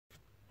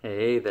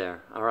Hey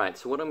there. All right,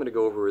 so what I'm going to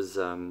go over is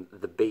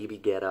the baby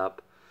get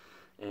up,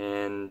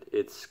 and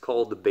it's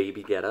called the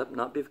baby get up,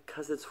 not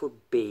because it's for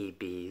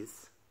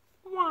babies,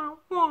 wah,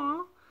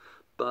 wah,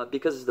 but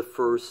because it's the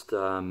first,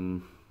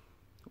 there's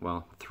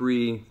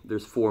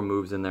four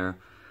moves in there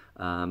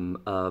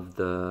of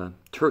the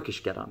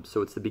Turkish get up.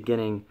 So it's the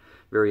beginning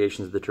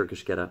variations of the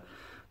Turkish get up.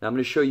 Now I'm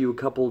going to show you a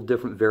couple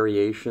different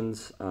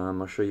variations.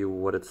 I'll show you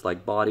what it's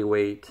like body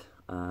weight,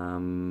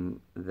 then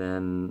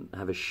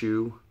have a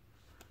shoe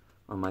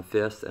on my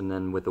fist, and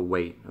then with a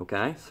weight,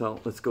 okay? So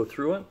let's go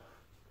through it.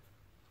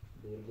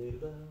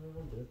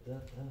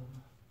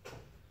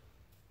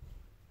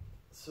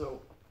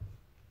 So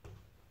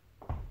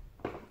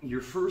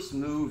your first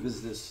move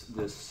is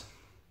let's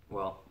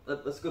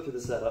go through the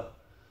setup.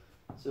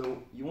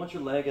 So you want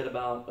your leg at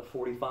about a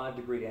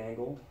 45-degree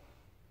angle,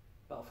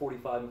 about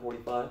 45 and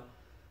 45.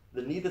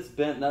 The knee that's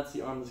bent, that's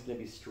the arm that's going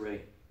to be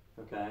straight,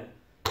 okay?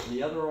 And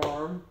the other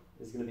arm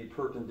is going to be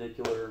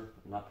perpendicular,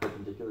 not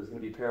perpendicular, it's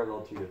going to be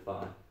parallel to your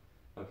thigh,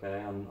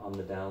 okay, on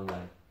the down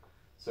leg.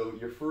 So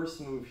your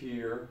first move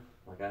here,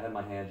 like I had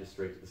my hand just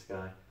straight to the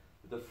sky,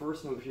 the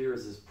first move here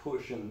is this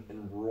push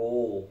and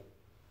roll.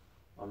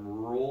 I'm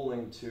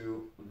rolling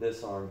to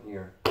this arm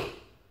here.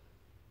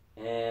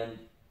 And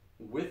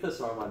with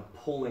this arm, I'm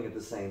pulling at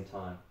the same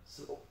time.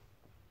 So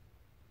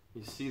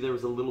you see there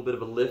was a little bit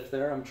of a lift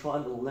there. I'm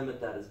trying to limit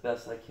that as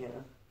best I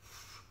can.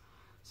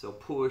 So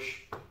push,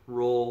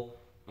 roll,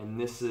 and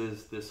this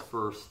is this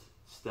first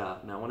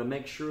step. Now I want to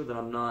make sure that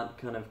I'm not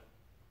kind of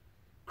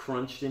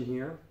crunched in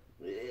here.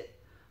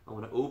 I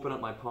want to open up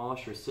my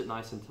posture, sit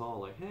nice and tall,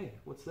 like, hey,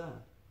 what's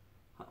that?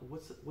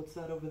 What's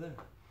that over there?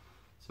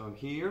 So I'm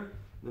here.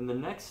 Then the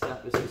next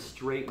step is to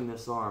straighten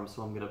this arm.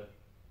 So I'm going to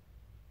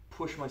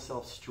push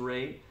myself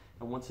straight.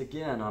 And once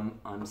again,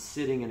 I'm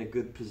sitting in a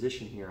good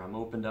position here. I'm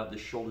opened up.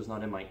 This shoulder's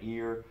not in my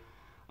ear.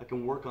 I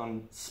can work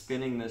on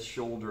spinning this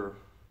shoulder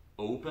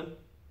open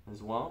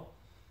as well.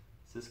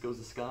 So this goes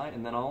to the sky,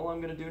 and then all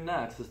I'm going to do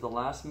next is the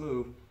last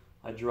move.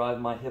 I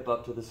drive my hip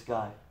up to the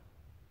sky.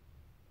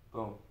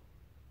 Boom.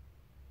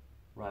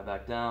 Right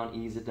back down,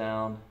 ease it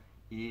down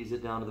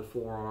to the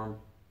forearm,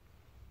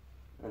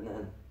 and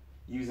then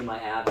using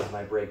my abs as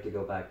my brake to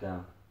go back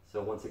down.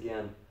 So once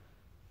again,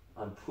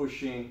 I'm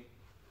pushing,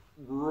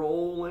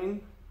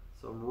 rolling.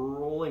 So I'm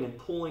rolling and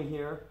pulling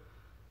here,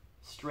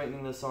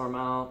 straightening this arm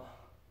out,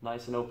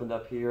 nice and opened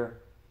up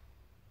here,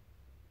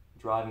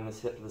 driving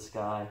this hip to the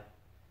sky,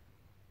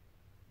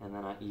 and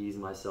then I ease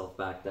myself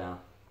back down.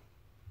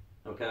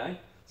 Okay?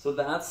 So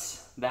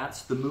that's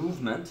the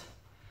movement.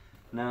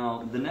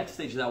 Now, the next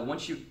stage of that,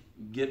 once you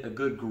get a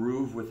good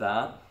groove with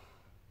that,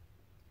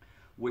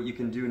 what you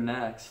can do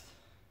next,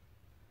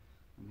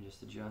 let me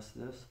just adjust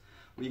this.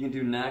 What you can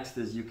do next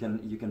is you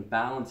can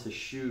balance a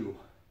shoe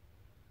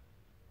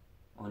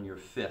on your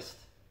fist,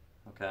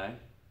 okay?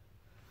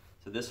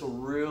 So this will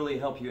really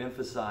help you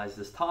emphasize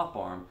this top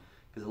arm,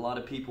 because a lot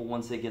of people,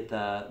 once they get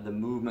the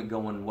movement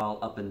going well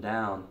up and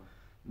down,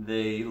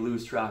 they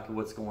lose track of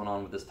what's going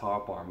on with this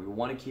top arm. We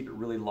want to keep it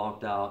really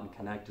locked out and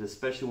connected,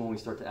 especially when we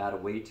start to add a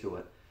weight to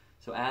it.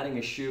 So adding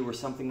a shoe or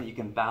something that you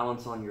can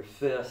balance on your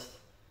fist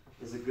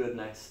is a good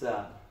next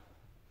step.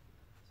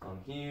 So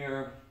I'm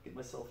here, get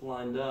myself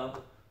lined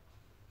up.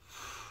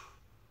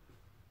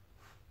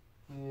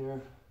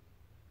 Here,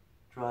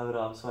 drive it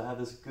up. So I have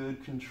this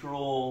good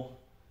control,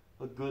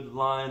 a good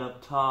line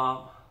up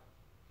top.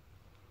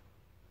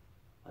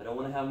 I don't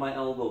want to have my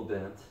elbow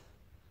bent.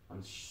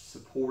 I'm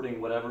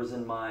supporting whatever's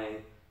in my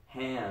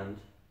hand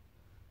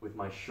with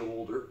my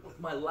shoulder, with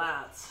my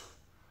lats,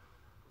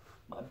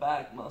 my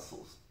back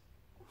muscles.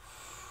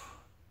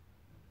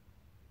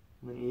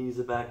 And then ease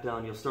it back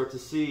down. You'll start to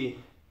see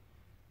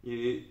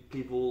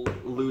people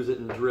lose it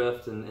and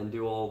drift and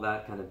do all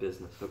that kind of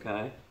business,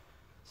 okay?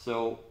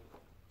 So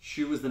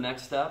shoe is the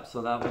next step,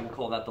 so that we'll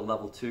call that the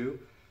level 2.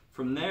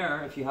 From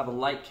there, if you have a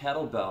light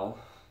kettlebell,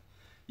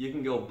 you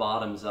can go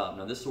bottoms up.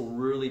 Now this will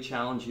really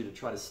challenge you to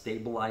try to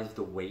stabilize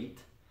the weight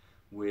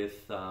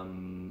with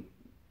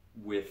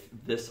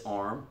this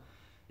arm.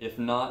 If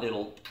not,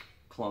 it'll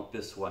clunk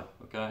this way,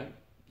 okay?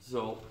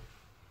 So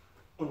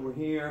when we're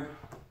here,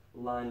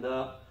 lined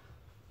up,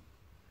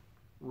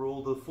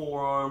 roll the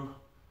forearm,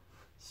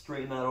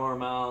 straighten that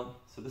arm out.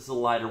 So this is a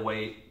lighter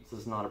weight, this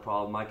is not a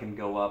problem. I can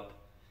go up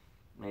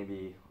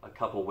maybe a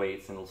couple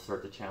weights and it'll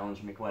start to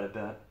challenge me quite a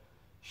bit.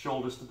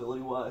 Shoulder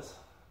stability wise,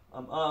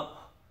 I'm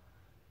up.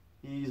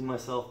 Ease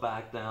myself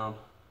back down.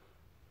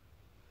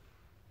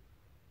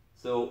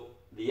 So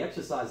the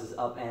exercise is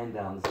up and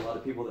down. There's a lot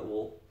of people that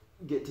will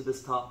get to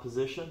this top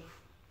position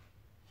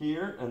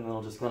here and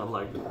they'll just kind of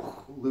like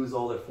lose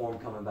all their form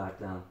coming back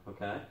down,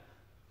 okay?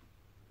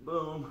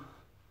 Boom,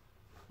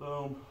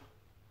 boom,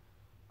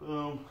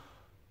 boom.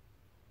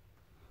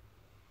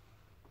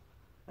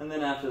 And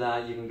then after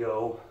that you can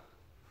go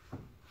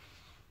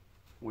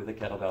with a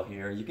kettlebell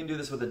here. You can do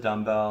this with a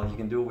dumbbell, you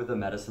can do it with a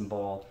medicine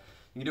ball.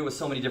 You can do it with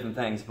so many different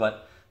things,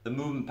 but the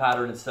movement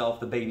pattern itself,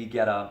 the baby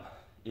get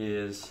up,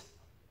 is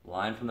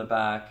line from the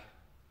back,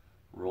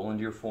 roll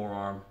into your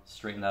forearm,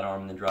 straighten that arm,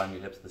 and then driving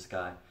your hips to the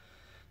sky.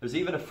 There's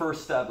even a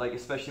first step, like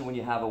especially when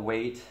you have a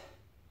weight,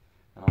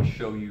 and I'll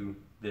show you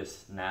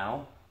this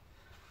now.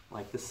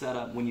 Like the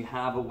setup, when you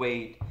have a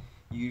weight,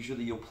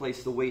 usually you'll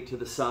place the weight to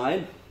the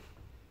side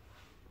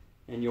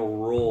and you'll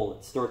roll.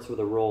 It starts with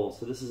a roll.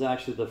 So this is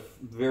actually the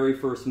very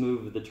first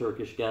move of the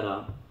Turkish Get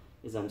Up,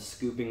 is I'm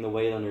scooping the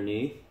weight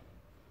underneath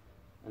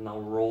and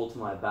I'll roll to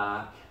my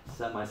back,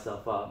 set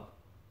myself up,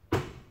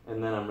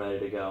 and then I'm ready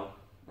to go.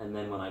 And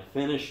then when I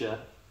finish it,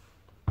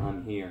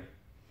 I'm here.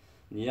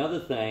 And the other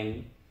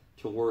thing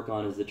to work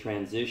on is the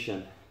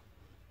transition,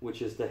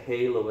 which is to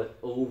halo it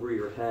over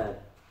your head.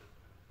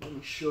 Let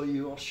me show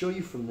you, I'll show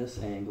you from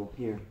this angle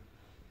here.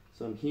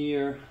 So I'm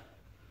here,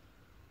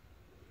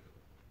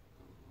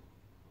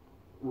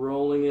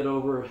 rolling it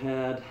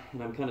overhead,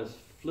 and I'm kind of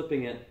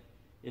flipping it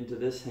into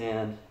this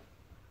hand.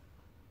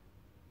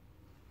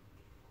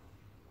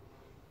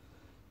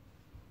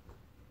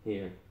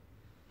 Here.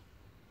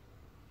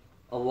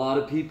 A lot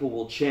of people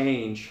will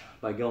change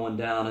by going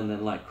down and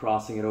then like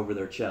crossing it over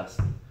their chest.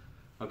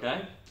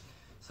 Okay?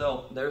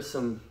 So there's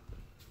some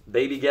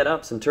baby get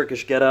up, some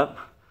Turkish get up,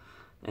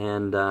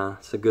 and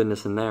some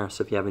goodness in there.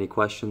 So if you have any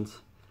questions,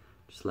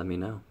 just let me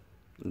know.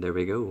 There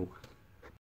we go.